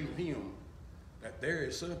public to him that there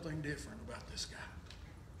is something different about this guy.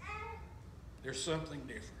 There's something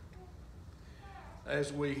different.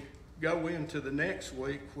 As we go into the next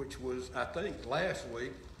week, which was, I think, last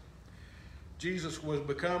week, Jesus was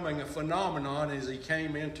becoming a phenomenon as he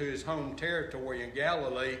came into his home territory in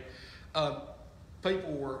Galilee.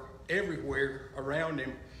 People were everywhere around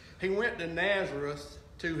him. He went to Nazareth,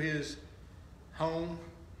 to his home,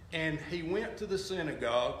 and he went to the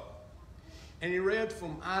synagogue, and he read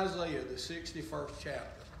from Isaiah, the 61st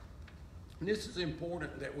chapter. And this is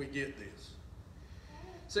important that we get this.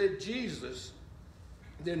 It said, Jesus,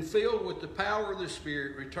 then filled with the power of the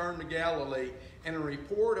Spirit, returned to Galilee, and a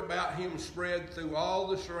report about him spread through all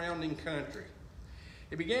the surrounding country.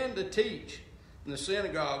 He began to teach in the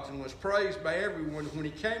synagogues and was praised by everyone. When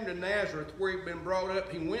he came to Nazareth, where he'd been brought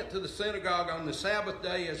up, he went to the synagogue on the Sabbath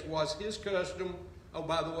day, as was his custom. Oh,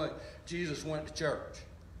 by the way, Jesus went to church.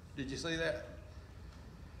 Did you see that?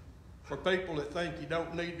 For people that think you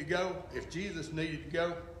don't need to go, if Jesus needed to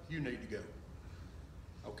go, you need to go.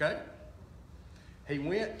 Okay? He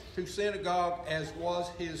went to synagogue as was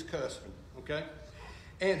his custom. Okay?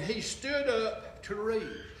 And he stood up to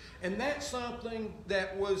read. And that's something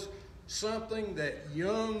that was something that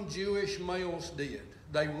young Jewish males did.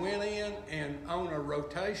 They went in, and on a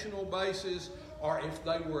rotational basis, or if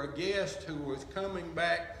they were a guest who was coming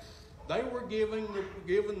back, they were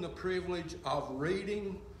given the privilege of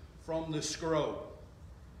reading from the scroll.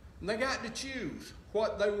 And they got to choose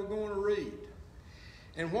what they were going to read.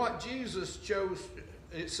 And what Jesus chose,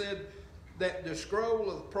 it said that the scroll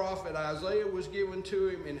of the prophet Isaiah was given to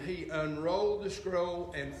him, and he unrolled the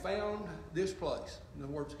scroll and found this place. In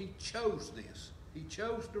other words, he chose this. He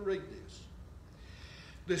chose to read this.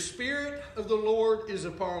 The Spirit of the Lord is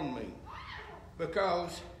upon me,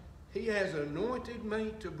 because he has anointed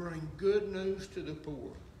me to bring good news to the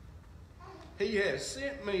poor. He has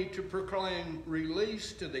sent me to proclaim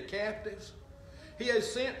release to the captives. He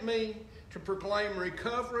has sent me to proclaim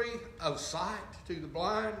recovery of sight to the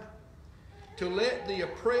blind, to let the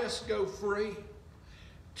oppressed go free,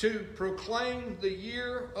 to proclaim the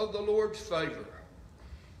year of the Lord's favor.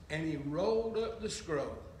 And he rolled up the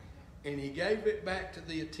scroll, and he gave it back to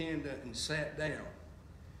the attendant and sat down.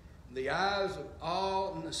 The eyes of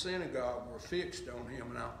all in the synagogue were fixed on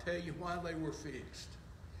him, and I'll tell you why they were fixed.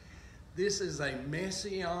 This is a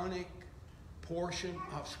messianic portion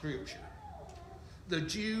of Scripture. The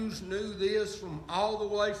Jews knew this from all the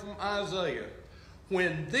way from Isaiah.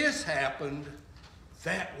 When this happened,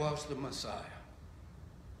 that was the Messiah.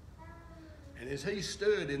 And as he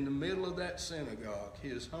stood in the middle of that synagogue,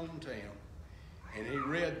 his hometown, and he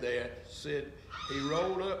read that, said he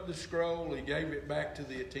rolled up the scroll, he gave it back to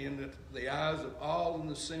the attendant. The eyes of all in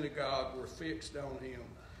the synagogue were fixed on him.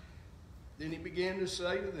 Then he began to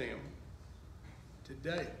say to them,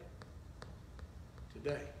 today,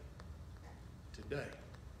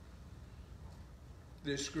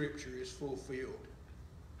 this scripture is fulfilled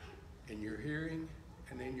in your hearing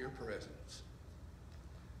and in your presence.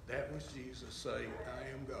 That was Jesus saying, I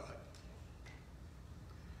am God.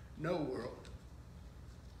 No world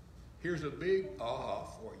Here's a big aha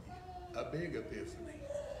for you, a big epiphany.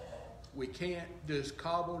 We can't just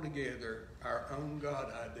cobble together our own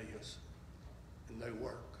God ideas and they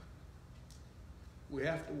work. We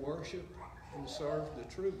have to worship and serve the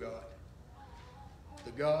true God,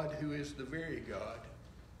 the God who is the very God,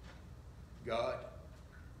 God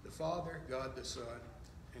the Father, God the Son,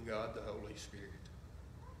 and God the Holy Spirit.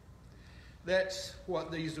 That's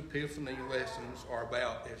what these Epiphany lessons are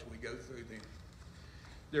about as we go through them.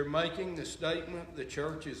 They're making the statement, the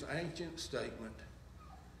church's ancient statement,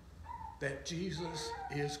 that Jesus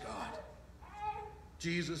is God.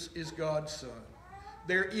 Jesus is God's Son.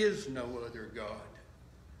 There is no other God.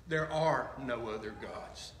 There are no other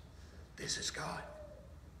gods. This is God.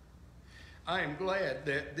 I am glad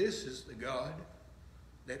that this is the God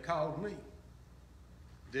that called me.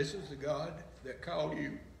 This is the God that called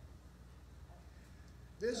you.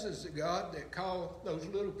 This is the God that called those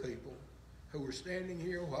little people who were standing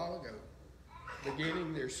here a while ago,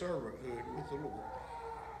 beginning their servanthood with the Lord.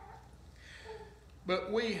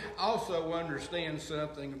 But we also understand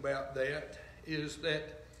something about that, is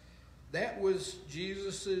that that was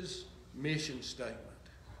Jesus' mission statement.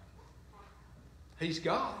 He's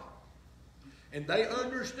God. And they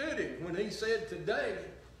understood it when he said, today,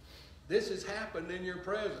 this has happened in your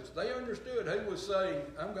presence. They understood he was saying,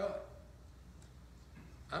 I'm God.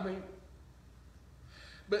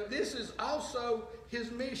 But this is also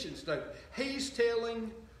his mission statement. He's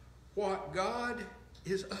telling what God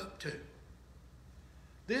is up to.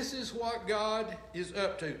 This is what God is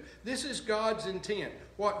up to. This is God's intent.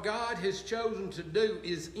 What God has chosen to do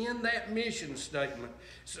is in that mission statement.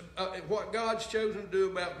 What God's chosen to do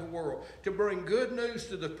about the world. To bring good news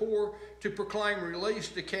to the poor, to proclaim release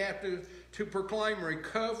to captives, to proclaim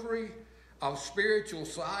recovery of spiritual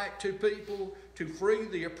sight to people, to free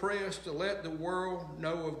the oppressed, to let the world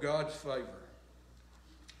know of God's favor.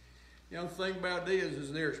 The only thing about this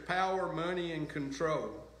is there's power, money, and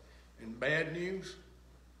control in bad news,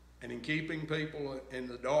 and in keeping people in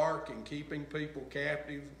the dark, and keeping people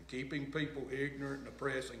captive, and keeping people ignorant, and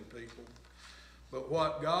oppressing people. But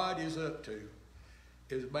what God is up to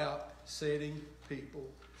is about setting people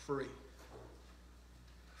free.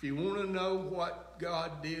 If you want to know what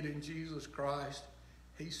God did in Jesus Christ,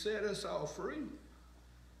 he set us all free.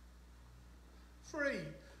 Free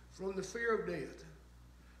from the fear of death.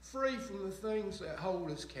 Free from the things that hold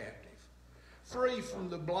us captive. Free from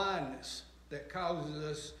the blindness that causes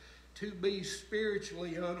us to be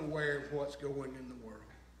spiritually unaware of what's going in the world.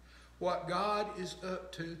 What God is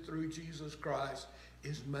up to through Jesus Christ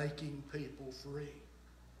is making people free.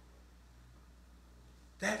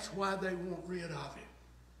 That's why they want rid of him.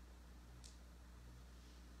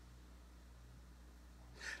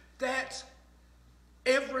 That's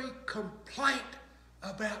every complaint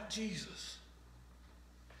about Jesus.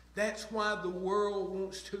 That's why the world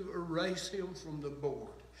wants to erase him from the board.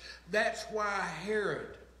 That's why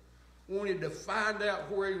Herod wanted to find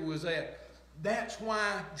out where he was at. That's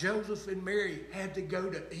why Joseph and Mary had to go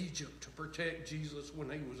to Egypt to protect Jesus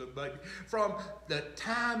when he was a baby. From the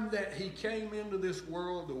time that he came into this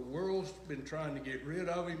world, the world's been trying to get rid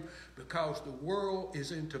of him because the world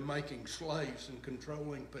is into making slaves and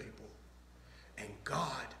controlling people. And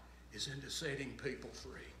God is into setting people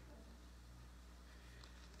free.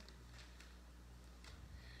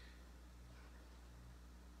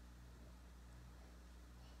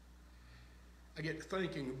 I get to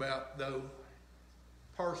thinking about, though,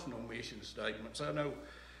 personal mission statements. I know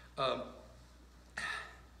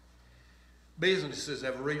businesses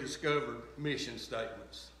have rediscovered mission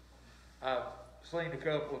statements. I've seen a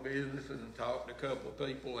couple of businesses and talked to a couple of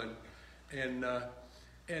people, and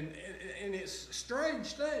it's a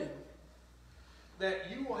strange thing that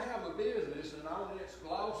you will have a business, and on its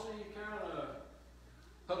glossy kind of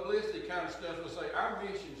publicity kind of stuff will say, our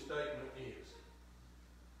mission statement is.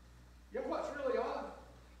 You know what's really odd?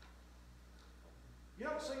 You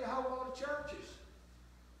don't see a whole lot of churches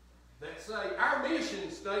that say, our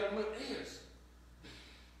mission statement is.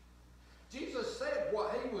 Jesus said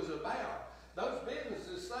what he was about. Those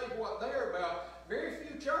businesses say what they're about. Very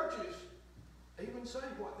few churches even say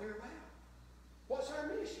what they're about. What's our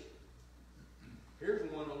mission?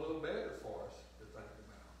 Here's one a little better for us to think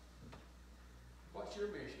about. What's your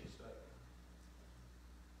mission statement?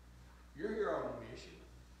 You're here on a mission.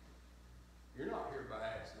 You're not here by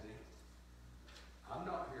accident. I'm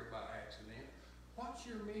not here by accident. What's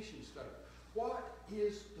your mission statement? What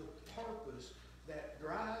is the purpose that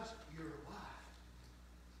drives your life?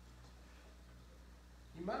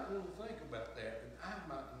 You might want to think about that, and I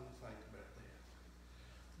might want to think about that.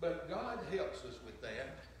 But God helps us with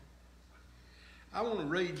that. I want to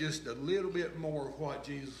read just a little bit more of what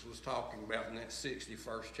Jesus was talking about in that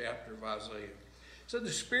 61st chapter of Isaiah. So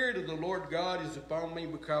the Spirit of the Lord God is upon me,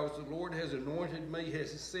 because the Lord has anointed me,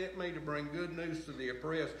 has sent me to bring good news to the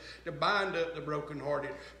oppressed, to bind up the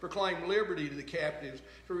brokenhearted, proclaim liberty to the captives,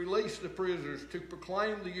 to release the prisoners, to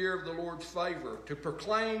proclaim the year of the Lord's favor, to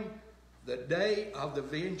proclaim the day of the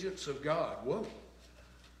vengeance of God. Whoa.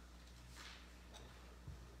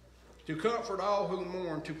 To comfort all who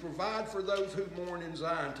mourn, to provide for those who mourn in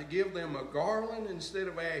Zion, to give them a garland instead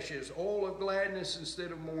of ashes, oil of gladness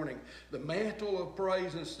instead of mourning, the mantle of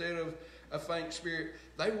praise instead of a faint spirit.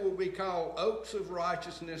 They will be called oaks of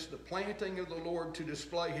righteousness, the planting of the Lord to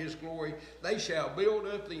display his glory. They shall build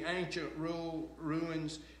up the ancient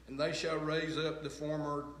ruins, and they shall raise up the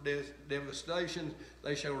former devastations.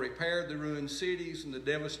 They shall repair the ruined cities and the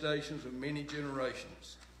devastations of many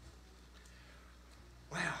generations.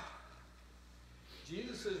 Wow.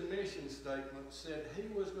 Jesus' mission statement said he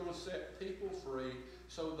was going to set people free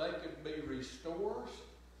so they could be restorers,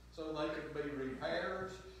 so they could be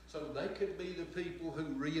repairers, so they could be the people who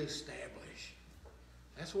reestablish.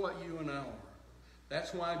 That's what you and I are.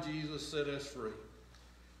 That's why Jesus set us free,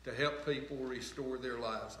 to help people restore their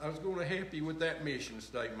lives. I was going to help you with that mission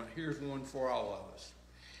statement. Here's one for all of us.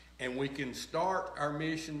 And we can start our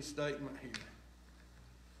mission statement here.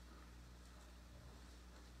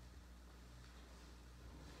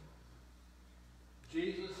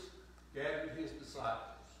 Jesus gathered his disciples.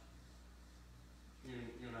 You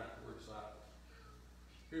and I were disciples.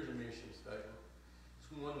 Here's a mission statement. It's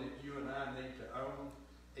one that you and I need to own,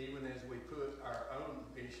 even as we put our own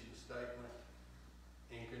mission statement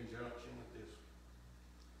in conjunction with this one.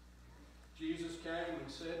 Jesus came and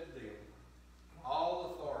said to them,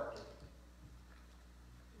 all authority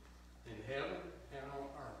in heaven and on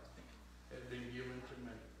earth has been given to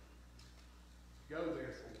me. Go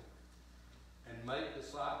therefore and make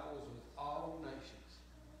disciples of all nations,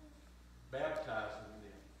 baptizing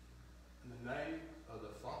them in the name of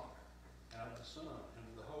the Father, and of the Son, and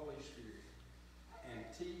of the Holy Spirit, and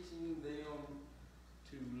teaching them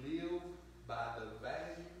to live by the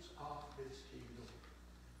values of this kingdom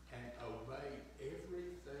and obey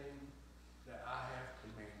everything that I have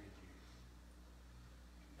commanded you.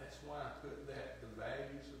 That's why I put that, the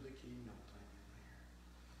values of the kingdom thing in there.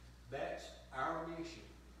 That's our mission.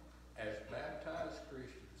 As baptized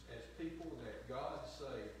Christians, as people that God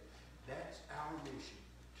saved, that's our mission,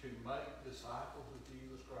 to make disciples of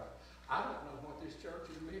Jesus Christ. I don't know what this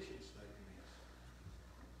church's mission statement is.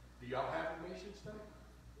 Do y'all have a mission statement?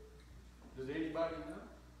 Does anybody know?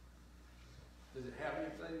 Does it have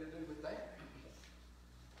anything to do with that?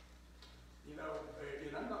 You know, and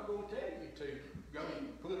I'm not going to tell you to go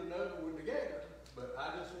and put another one together, but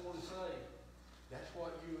I just want to say that's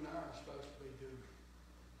what you and I are supposed to be doing.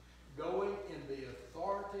 Going in the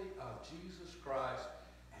authority of Jesus Christ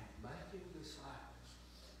and making disciples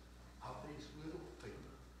of these little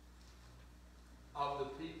people, of the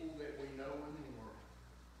people that we know in the world.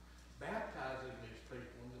 Baptizing these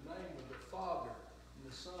people in the name of the Father, and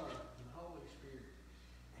the Son, and the Holy Spirit,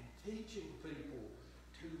 and teaching people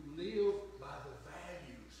to live by the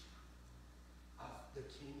values of the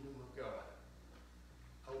kingdom of God,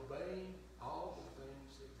 obeying all the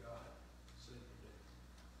things that God said to do.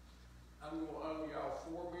 I'm going to owe y'all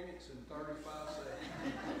 4 minutes and 35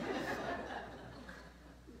 seconds.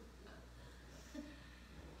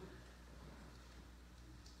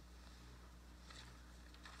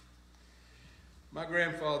 My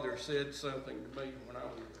grandfather said something to me when I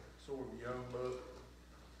was a sort of young buck.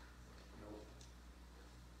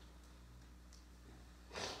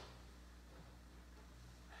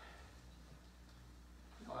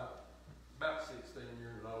 About 16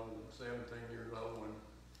 years old, 17 years old, and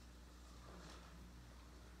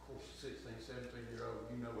of course 16, 17-year-old,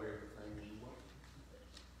 you know everything anyway.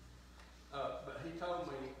 But he told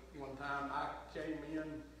me one time I came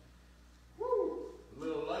in, a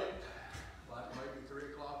little late, like maybe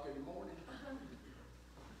 3 o'clock in the morning.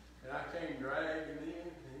 And I came dragging in,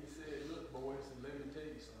 and he said, look boys, let me tell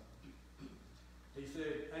you something. He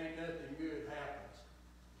said, ain't nothing good happens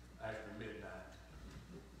after midnight.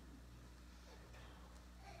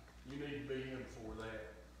 You need to be in for that.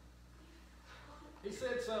 He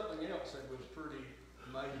said something else that was pretty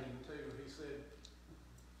amazing too. He said,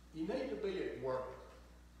 you need to be at work.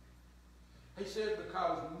 He said,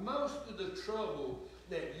 because most of the trouble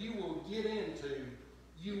that you will get into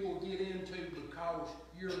because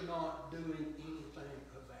you're not doing anything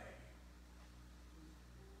of value.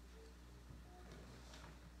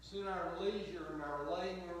 It's in our leisure and our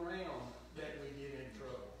laying around that we get in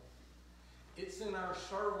trouble. It's in our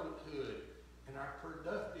servanthood and our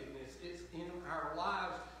productiveness. It's in our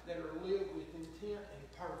lives that are lived with intent and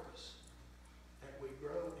purpose that we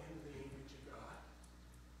grow into the image of God.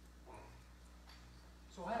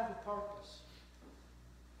 So have a purpose.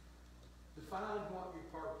 Define what your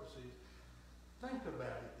purpose is. Think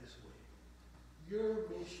about it this week. Your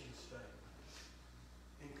mission statement,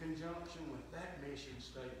 in conjunction with that mission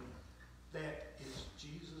statement, that is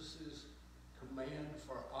Jesus' command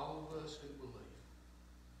for all of us who believe.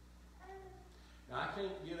 Now, I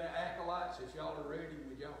can't get acolytes. If y'all are ready,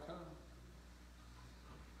 would y'all come?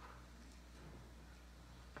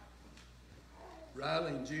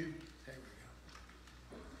 Riley and Jude. There we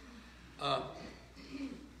go.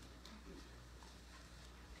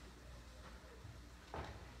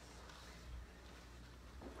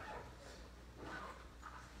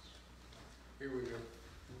 Here we go.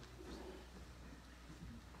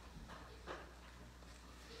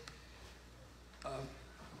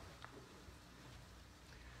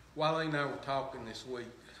 Wiley and I were talking this week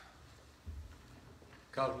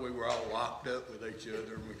because we were all locked up with each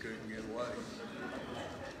other and we couldn't get away.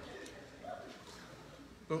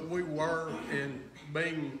 But we were, and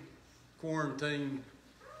being quarantined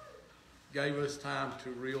gave us time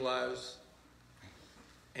to realize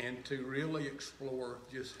and to really explore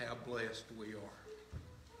just how blessed we are.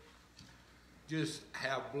 Just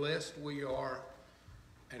how blessed we are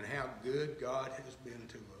and how good God has been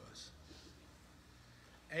to us.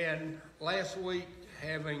 And last week,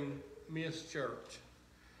 having missed church,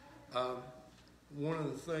 one of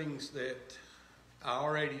the things that I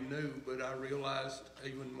already knew, but I realized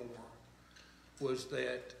even more, was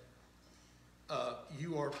that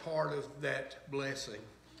you are part of that blessing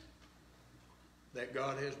that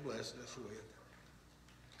God has blessed us with.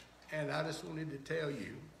 And I just wanted to tell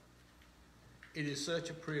you, it is such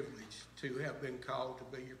a privilege to have been called to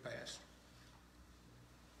be your pastor.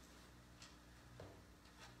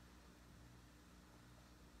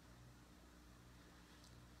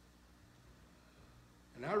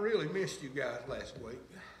 And I really missed you guys last week.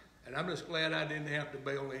 And I'm just glad I didn't have to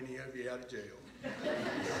bail any of you out of jail.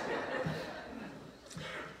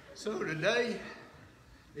 So today,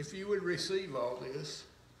 if you would receive all this,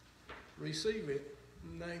 receive it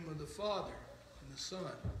in the name of the Father, and the Son,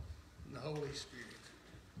 and the Holy Spirit.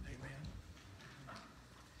 Amen.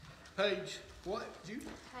 Page, what, Judy?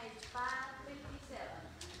 Page 557.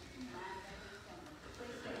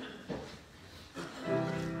 Please stand.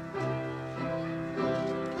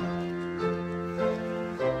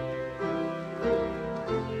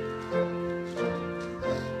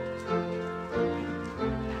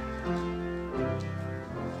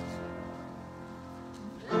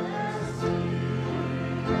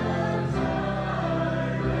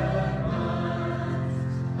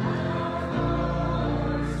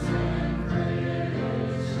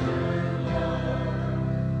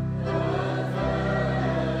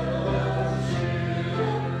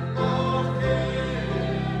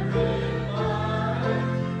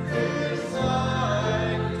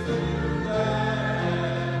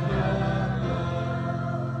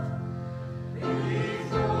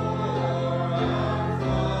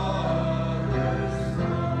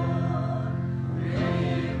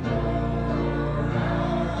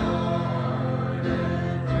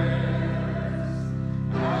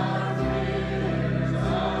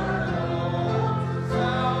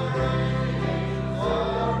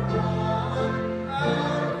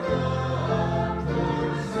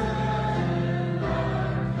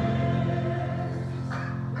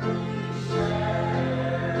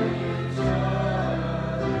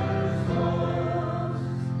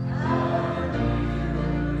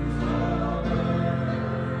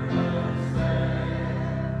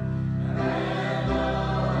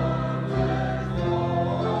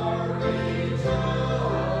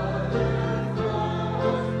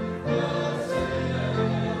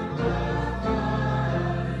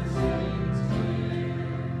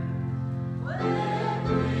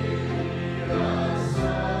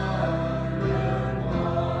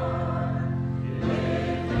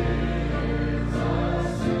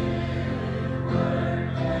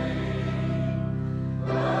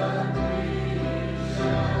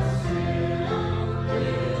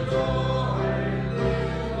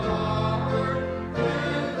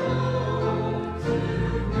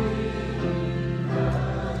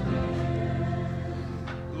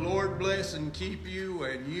 And keep you,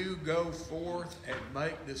 and you go forth and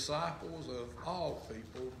make disciples of all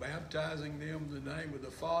people, baptizing them in the name of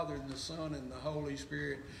the Father and the Son and the Holy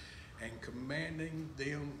Spirit, and commanding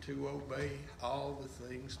them to obey all the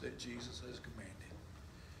things that Jesus has commanded.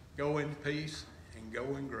 Go in peace and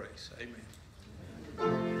go in grace. Amen.